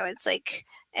where, you know, it's like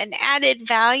an added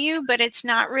value, but it's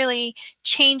not really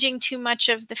changing too much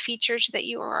of the features that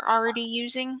you are already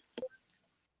using.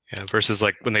 Yeah, versus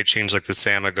like when they changed like the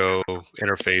Samigo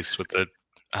interface with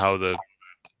how the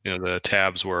the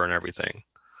tabs were and everything.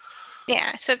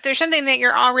 Yeah, so if there's something that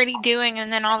you're already doing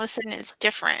and then all of a sudden it's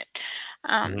different,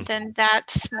 then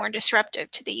that's more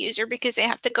disruptive to the user because they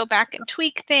have to go back and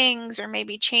tweak things or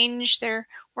maybe change their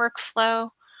workflow.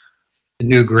 The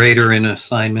new grader in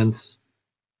assignments.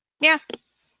 Yeah.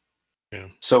 Yeah.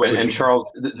 So, and Charles,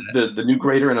 the new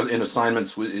grader in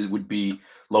assignments would be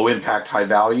low impact, high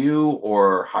value,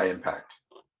 or high impact?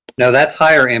 No, that's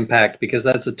higher impact because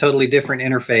that's a totally different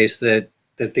interface that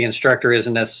the instructor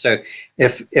isn't necessary.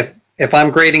 If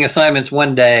I'm grading assignments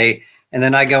one day and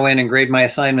then I go in and grade my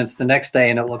assignments the next day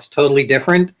and it looks totally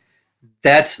different,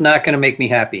 that's not going to make me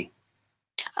happy.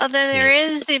 Although there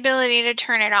is the ability to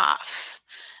turn it off.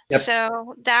 Yep.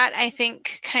 So that I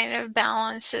think kind of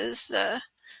balances the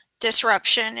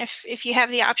disruption if you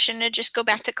have the option to just go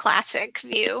back to classic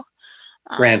view.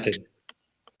 Granted.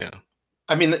 Yeah.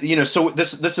 I mean, you know, so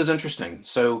this is interesting.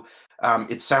 So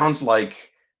it sounds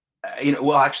like, you know,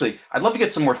 well, actually, I'd love to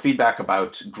get some more feedback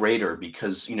about grader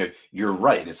because, you know, you're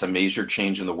right. It's a major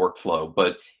change in the workflow,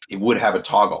 but it would have a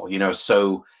toggle, you know.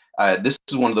 So this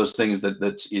is one of those things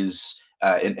that is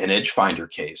an edge finder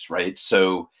case, right?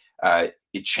 So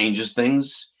it changes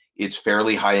things. It's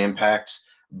fairly high impact,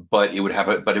 but it would have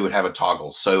a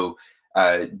toggle. So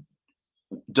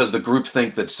does the group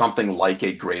think that something like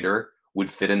a grader would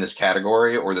fit in this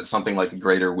category, or that something like a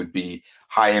grader would be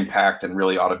high impact and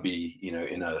really ought to be, you know,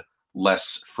 in a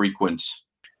less frequent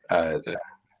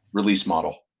release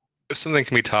model? If something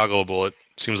can be toggleable, it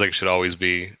seems like it should always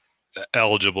be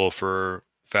eligible for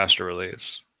faster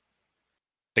release.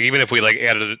 Like even if we like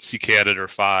added CK editor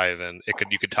 5 and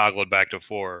you could toggle it back to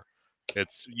 4,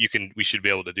 we should be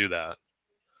able to do that.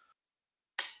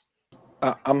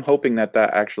 I'm hoping that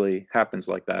actually happens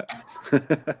like that.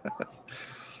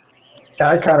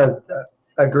 I kind of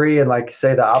agree and like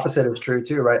say the opposite is true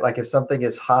too, right? Like if something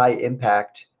is high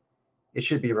impact, it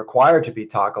should be required to be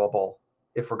toggleable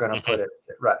if we're going to put it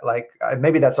right. Like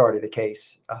maybe that's already the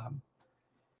case.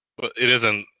 But it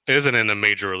isn't in the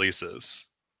major releases.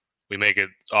 We make it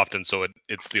often so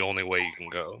it's the only way you can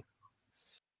go.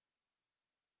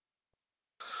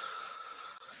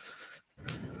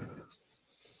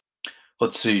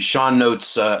 Let's see. Sean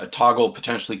notes a toggle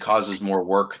potentially causes more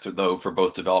work, though, for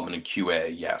both development and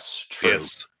QA. Yes, true.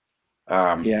 Yes.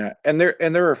 Yeah, and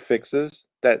there are fixes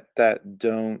that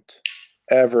don't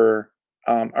ever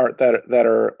that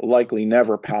are likely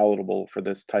never palatable for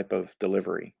this type of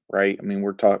delivery, right? I mean,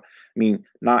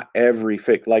 not every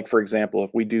fix. Like for example,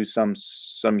 if we do some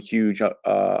huge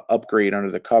upgrade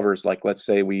under the covers, like let's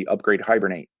say we upgrade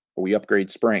Hibernate or we upgrade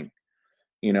Spring,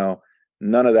 you know,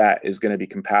 none of that is going to be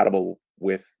compatible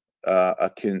with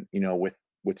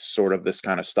with sort of this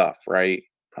kind of stuff, right?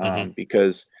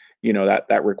 Because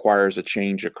that requires a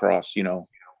change across,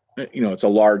 it's a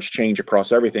large change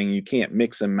across everything. You can't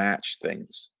mix and match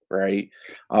things, right?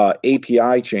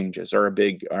 API changes are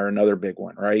another big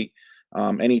one, right?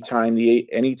 Anytime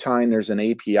there's an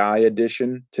API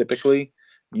addition, typically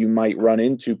you might run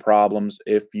into problems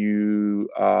if if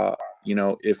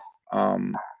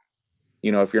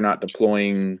you're not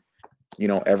deploying,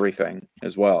 everything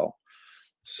as well.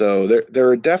 So there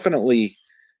are definitely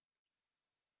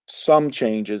some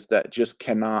changes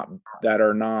that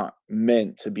are not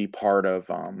meant to be part of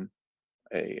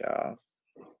a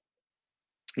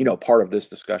part of this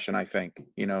discussion, I think.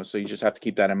 So you just have to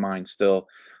keep that in mind still.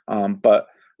 But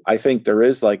I think there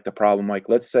is like the problem, like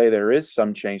let's say there is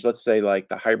some change. Let's say like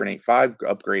the Hibernate 5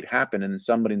 upgrade happened and then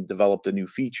somebody developed a new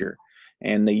feature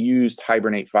and they used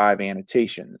Hibernate 5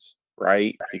 annotations,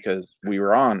 right? Because we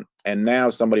were on, and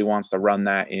now somebody wants to run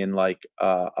that in like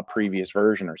a previous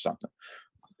version or something.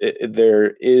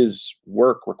 There is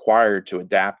work required to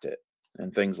adapt it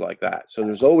and things like that. So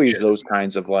there's always those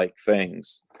kinds of like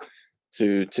things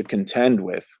to contend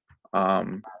with.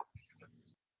 But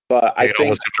I think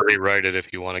almost have to rewrite it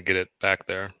if you want to get it back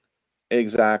there.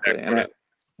 Exactly.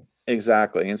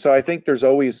 Exactly. And so I think there's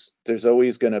always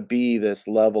going to be this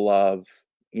level of,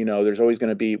 there's always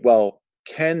going to be, well,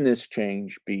 can this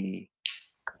change be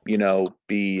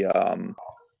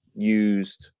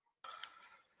used,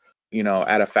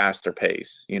 at a faster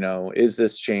pace? Is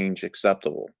this change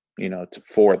acceptable,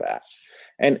 for that?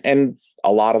 And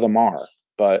a lot of them are,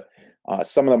 but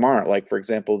some of them aren't. Like, for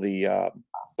example, the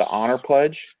honor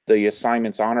pledge, the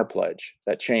assignments honor pledge,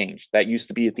 that changed. That used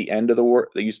to be at the end of the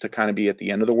work. That used to kind of be at the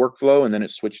end of the workflow, and then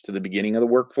it switched to the beginning of the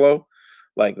workflow.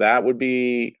 Like that would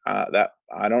be that.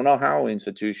 I don't know how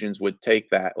institutions would take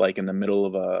that, like in the middle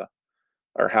of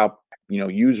or how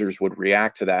users would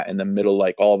react to that in the middle.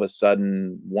 Like all of a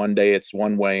sudden, one day it's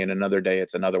one way, and another day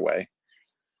it's another way.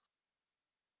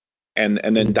 And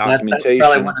then documentation.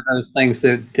 That's probably one of those things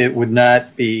that would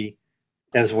not be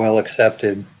as well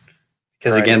accepted.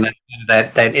 Because again,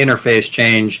 that interface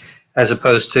change, as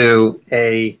opposed to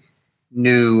a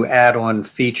new add-on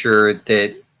feature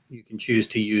that you can choose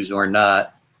to use or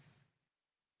not.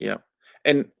 Yeah.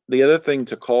 And the other thing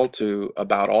to call to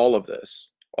about all of this,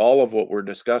 all of what we're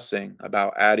discussing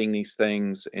about adding these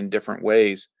things in different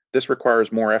ways, this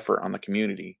requires more effort on the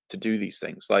community to do these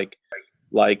things, like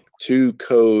to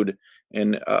code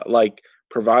and like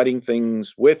providing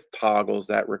things with toggles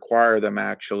that require them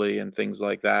actually, and things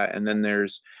like that. And then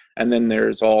there's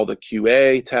all the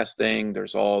QA testing.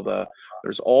 There's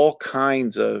all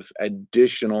kinds of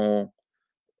additional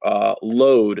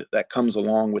load that comes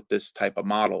along with this type of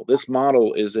model. This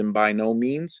model is by no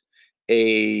means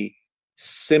a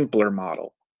simpler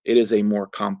model. It is a more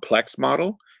complex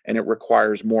model, and it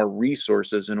requires more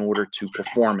resources in order to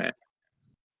perform it.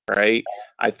 Right?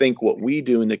 I think what we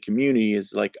do in the community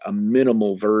is like a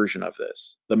minimal version of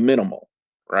this, the minimal,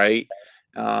 right?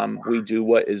 We do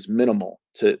what is minimal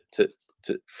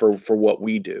for what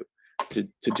we do. To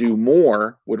do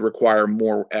more would require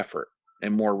more effort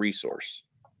and more resource.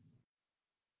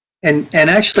 And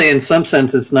actually, in some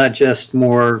sense, it's not just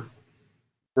more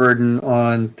burden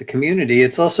on the community;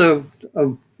 it's also a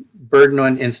burden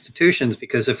on institutions,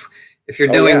 because if you're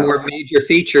doing more major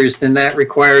features, then that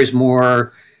requires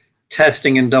more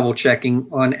testing and double checking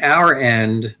on our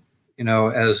end,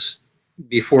 as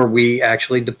before we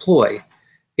actually deploy,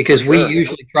 because we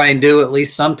usually try and do at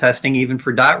least some testing even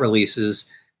for dot releases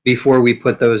before we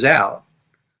put those out.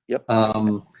 Yep.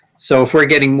 So if we're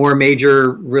getting more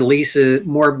major releases,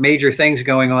 more major things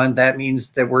going on, that means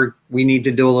that we need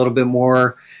to do a little bit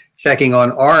more checking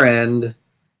on our end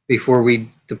before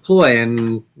we deploy,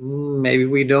 and maybe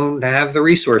we don't have the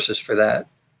resources for that.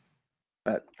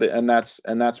 And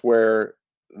that's where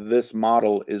this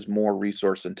model is more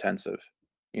resource intensive.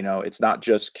 It's not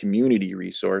just community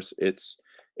resource, it's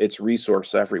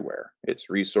resource everywhere. It's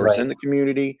resource in the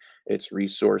community, it's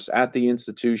resource at the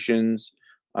institutions.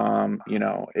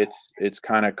 It's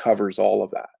kind of covers all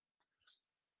of that.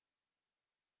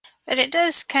 But it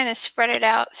does kind of spread it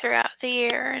out throughout the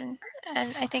year, and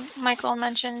I think Michael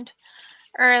mentioned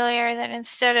earlier that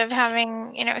instead of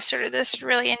having, sort of this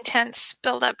really intense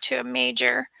build up to a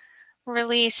major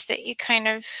release, that you kind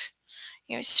of,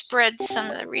 spread some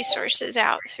of the resources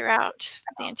out throughout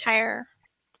the entire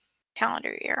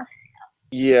calendar year.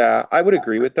 Yeah, I would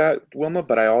agree with that, Wilma,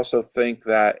 but I also think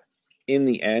that in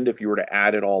the end, if you were to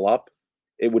add it all up,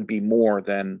 it would be more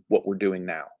than what we're doing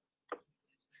now.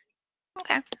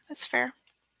 Okay, that's fair.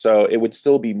 So it would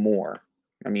still be more.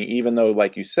 I mean, even though,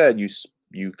 like you said,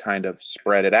 you kind of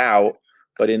spread it out,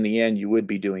 but in the end, you would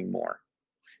be doing more.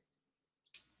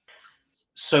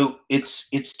 So it's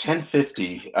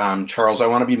 10:50. Charles, I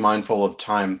want to be mindful of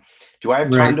time. Do I have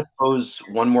Right. time to pose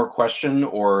one more question,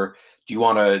 or do you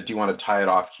want to tie it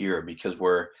off here because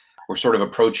we're sort of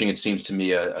approaching, it seems to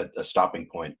me, a stopping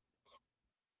point.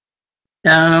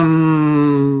 Nah,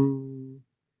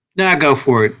 go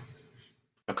for it.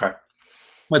 Okay.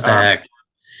 What the heck?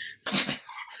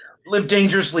 Live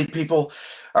dangerously, people.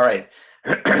 All right.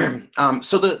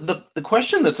 So the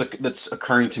question that's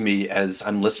occurring to me as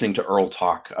I'm listening to Earl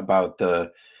talk about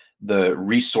the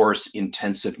resource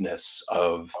intensiveness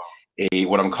of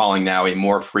what I'm calling now a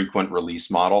more frequent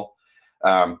release model,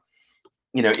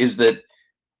 is that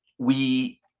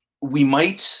we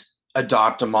might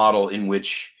adopt a model in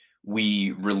which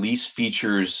we release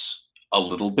features a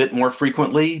little bit more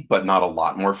frequently, but not a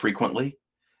lot more frequently.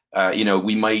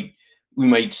 We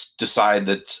might decide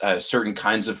that certain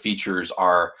kinds of features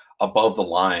are above the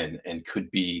line and could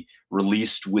be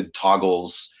released with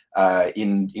toggles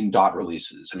in dot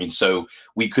releases. I mean, so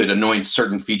we could anoint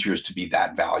certain features to be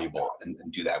that valuable and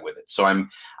do that with it. So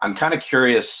I'm kind of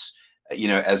curious,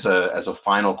 as a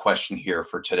final question here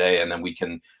for today, and then we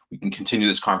can continue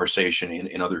this conversation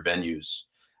in other venues.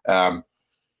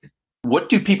 What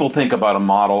do people think about a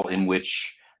model in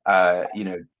which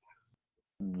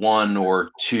one or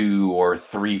two or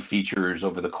three features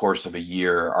over the course of a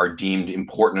year are deemed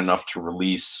important enough to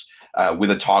release with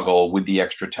a toggle, with the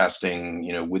extra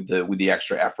testing, with the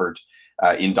extra effort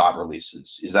in dot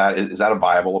releases? Is that a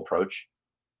viable approach?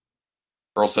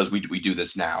 Earl says we do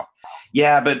this now.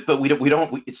 Yeah, but we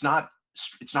don't. It's not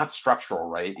structural,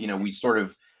 right?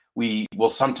 We will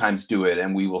sometimes do it,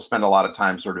 and we will spend a lot of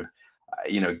time sort of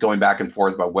going back and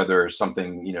forth about whether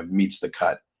something meets the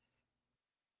cut.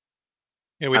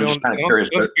 Yeah, we I'm don't, just kind of curious.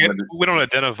 we don't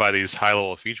identify these high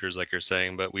level features like you're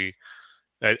saying, but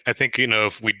I think,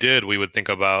 if we did, we would think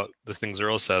about the things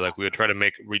Earl said. Like we try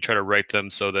to write them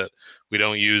so that we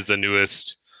don't use the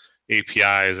newest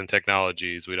APIs and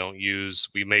technologies. We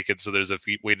make it so there's a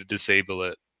way to disable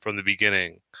it from the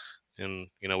beginning. And,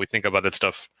 we think about that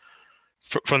stuff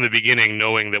from the beginning,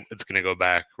 knowing that it's going to go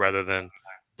back rather than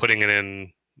putting it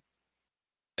in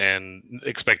and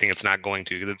expecting it's not going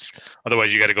to.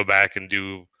 Otherwise you got to go back and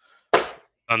do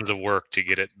tons of work to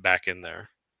get it back in there.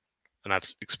 And I've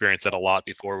experienced that a lot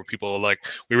before, where people are like,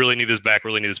 we really need this back,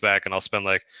 and I'll spend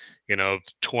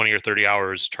 20 or 30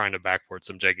 hours trying to backport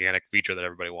some gigantic feature that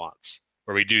everybody wants.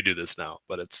 Where we do this now,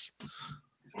 but it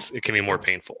can be more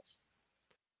painful.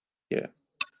 Yeah,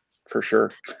 for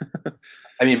sure.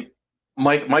 I mean,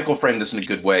 Michael framed this in a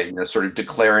good way, sort of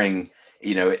declaring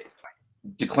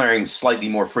slightly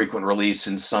more frequent release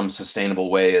in some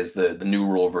sustainable way as the new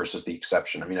rule versus the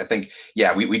exception. I mean, I think,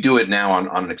 yeah, we do it now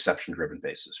on an exception driven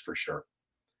basis for sure.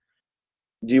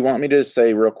 Do you want me to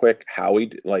say real quick how we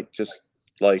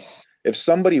if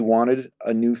somebody wanted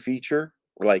a new feature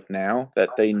like now that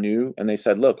they knew and they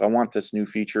said, look, I want this new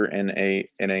feature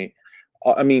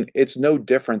I mean, it's no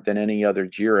different than any other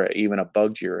Jira, even a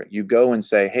bug Jira. You go and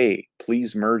say, hey,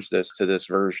 please merge this to this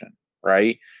version,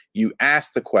 right? You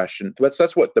ask the question.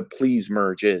 That's what the please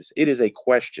merge is. It is a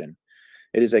question.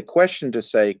 It is a question to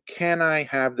say, can I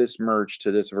have this merged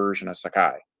to this version of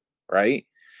Sakai, right?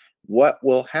 What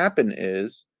will happen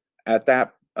is at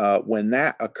that when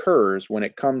that occurs, when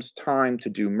it comes time to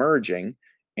do merging,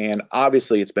 and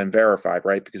obviously it's been verified,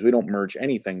 right? Because we don't merge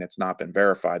anything that's not been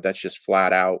verified. That's just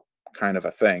flat out kind of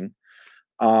a thing.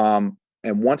 And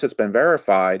once it's been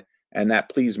verified and that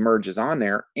please merge is on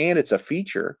there and it's a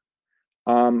feature,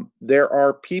 there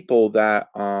are people that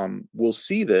will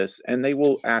see this and they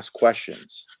will ask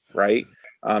questions, right?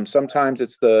 Sometimes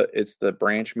it's the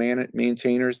branch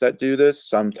maintainers that do this.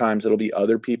 Sometimes it'll be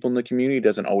other people in the community. It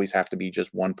doesn't always have to be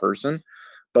just one person,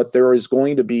 but there is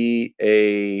going to be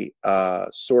a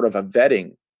sort of a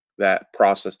vetting that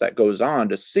process that goes on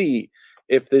to see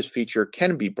if this feature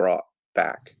can be brought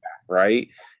back, right?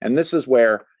 And this is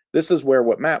where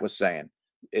what Matt was saying.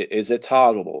 Is it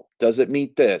toggleable? Does it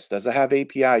meet this? Does it have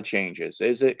API changes?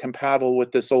 Is it compatible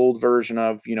with this old version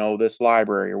of, this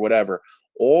library or whatever?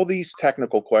 All these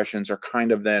technical questions are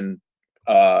kind of then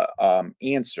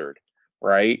answered,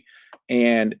 right?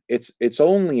 And it's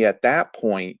only at that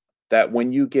point that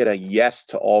when you get a yes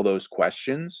to all those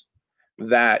questions,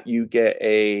 that you get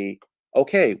a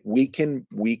okay, we can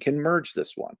merge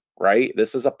this one, right?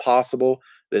 This is a possible,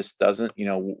 this doesn't,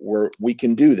 we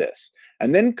can do this.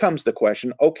 And then comes the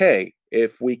question, okay,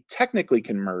 if we technically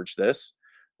can merge this,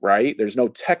 right? There's no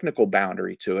technical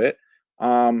boundary to it.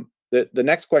 The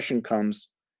next question comes,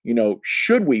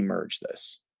 should we merge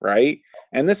this, right?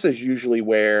 And this is usually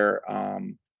where,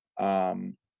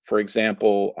 for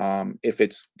example, if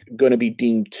it's going to be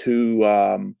deemed too,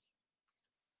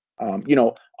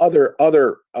 other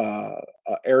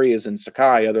areas in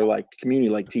Sakai, other like community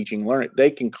like teaching and learning,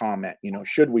 they can comment,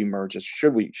 should we merge this?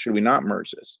 Should we not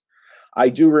merge this? I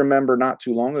do remember not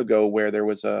too long ago where there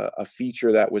was a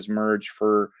feature that was merged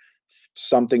for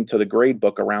something to the grade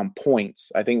book around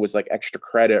points. I think it was like extra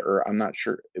credit, or I'm not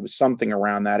sure. It was something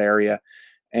around that area.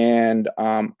 And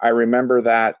I remember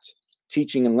that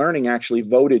teaching and learning actually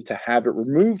voted to have it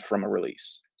removed from a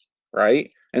release, right?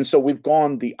 And so we've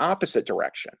gone the opposite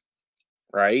direction,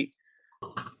 right?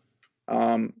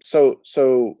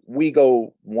 So we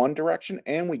go one direction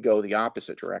and we go the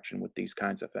opposite direction with these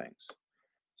kinds of things.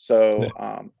 So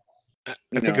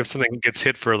I think if something gets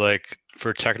hit for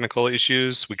technical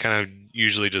issues, we kind of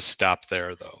usually just stop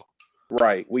there, though.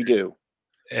 Right, we do.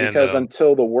 And, because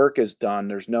until the work is done,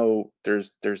 there's until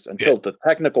the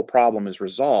technical problem is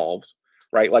resolved,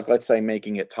 right? Like, let's say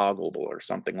making it toggleable or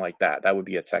something like that. That would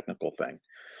be a technical thing.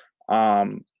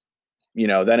 Then we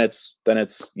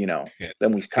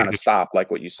kind of stop, like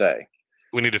what you say.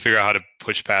 We need to figure out how to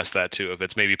push past that too. If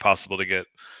it's maybe possible to get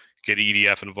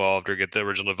EDF involved, or get the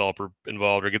original developer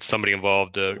involved, or get somebody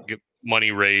involved to get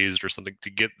money raised or something to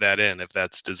get that in, if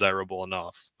that's desirable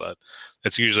enough. But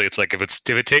it's like if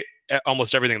it take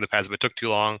almost everything in the past, if it took too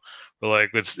long, we're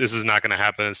like, this is not going to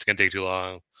happen. It's going to take too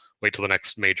long. Wait till the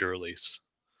next major release.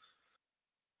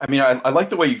 I mean, I like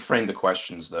the way you framed the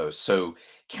questions, though. So,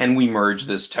 can we merge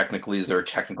this technically? Is there a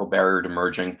technical barrier to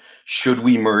merging? Should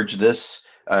we merge this?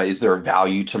 Is there a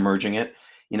value to merging it?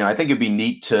 I think it'd be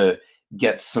neat to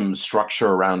get some structure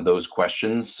around those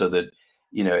questions so that,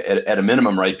 at a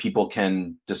minimum, right, people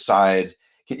can decide,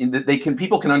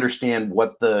 people can understand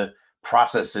what the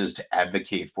process is to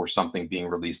advocate for something being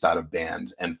released out of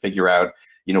band, and figure out,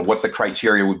 what the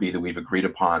criteria would be that we've agreed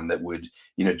upon that would,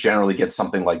 generally get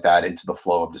something like that into the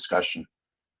flow of discussion.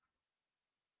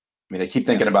 I mean, I keep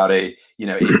thinking about a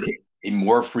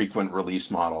more frequent release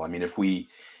model. I mean, if we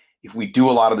do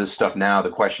a lot of this stuff now, the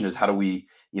question is, how do we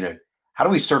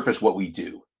surface what we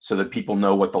do so that people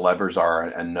know what the levers are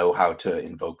and know how to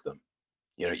invoke them?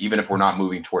 Even if we're not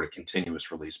moving toward a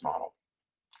continuous release model.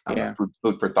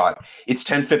 Food for thought. It's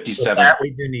 10:57. That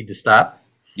we do need to stop.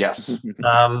 Yes.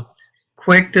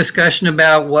 Quick discussion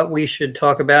about what we should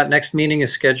talk about. Next meeting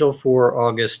is scheduled for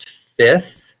August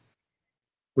 5th.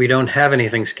 We don't have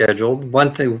anything scheduled.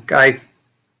 One thing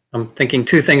I'm thinking,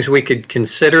 two things we could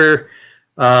consider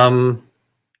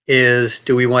is,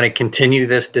 do we want to continue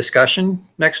this discussion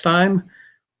next time,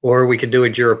 or we could do a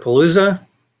Jirapalooza?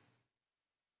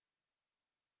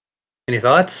 Any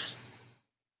thoughts?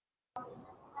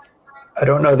 I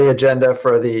don't know the agenda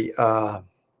for the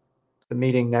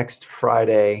meeting next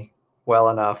Friday well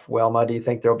enough. Wilma, do you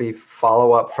think there'll be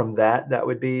follow-up from that? That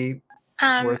would be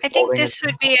I think this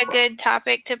would be a good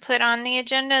topic to put on the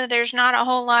agenda. There's not a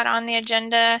whole lot on the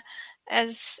agenda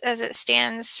as it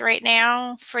stands right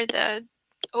now for the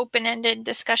open-ended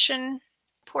discussion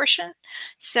portion.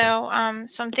 So I'm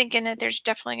thinking that there's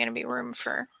definitely going to be room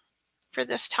for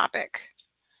this topic.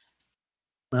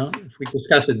 Well, if we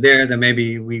discuss it there, then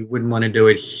maybe we wouldn't want to do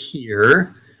it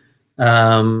here.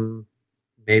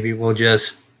 Maybe we'll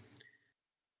just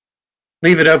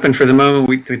leave it open for the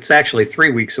moment. It's actually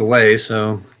 3 weeks away,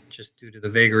 so just due to the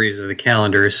vagaries of the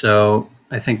calendar. So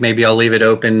I think maybe I'll leave it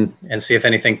open and see if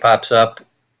anything pops up.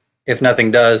 If nothing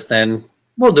does, then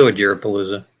we'll do a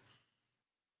Jirapalooza.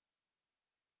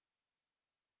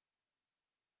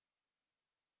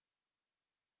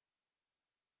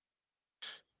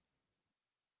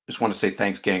 Just want to say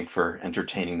thanks, gang, for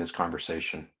entertaining this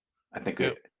conversation. I think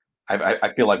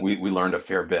I feel like we learned a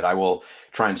fair bit. I will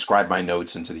try and scribe my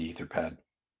notes into the Etherpad.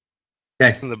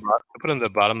 Okay. I put in the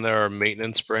bottom there our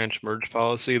maintenance branch merge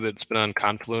policy that's been on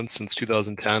Confluence since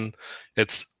 2010.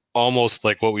 It's almost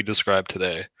like what we described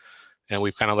today, and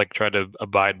we've kind of tried to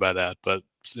abide by that. But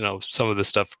some of this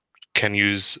stuff can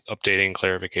use updating,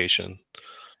 clarification.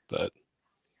 But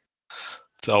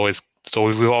it's always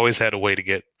we've always had a way to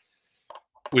get.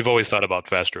 We've always thought about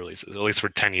faster releases. At least for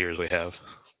 10 years, we have.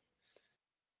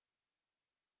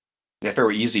 If it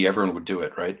were easy, everyone would do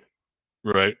it, right?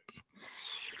 Right.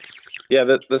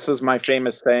 Yeah, this is my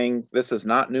famous saying. This is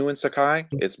not new in Sakai.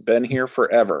 It's been here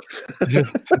forever.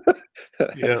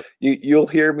 Yeah. You'll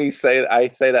hear me say I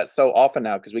say that so often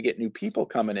now because we get new people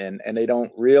coming in and they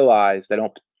don't realize they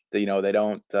don't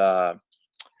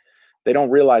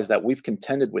realize that we've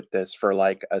contended with this for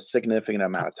like a significant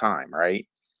amount of time, right?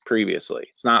 Previously,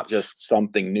 it's not just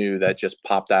something new that just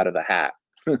popped out of the hat.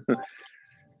 Yep.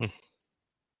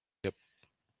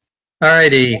 All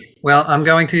righty. Well, I'm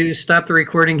going to stop the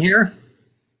recording here.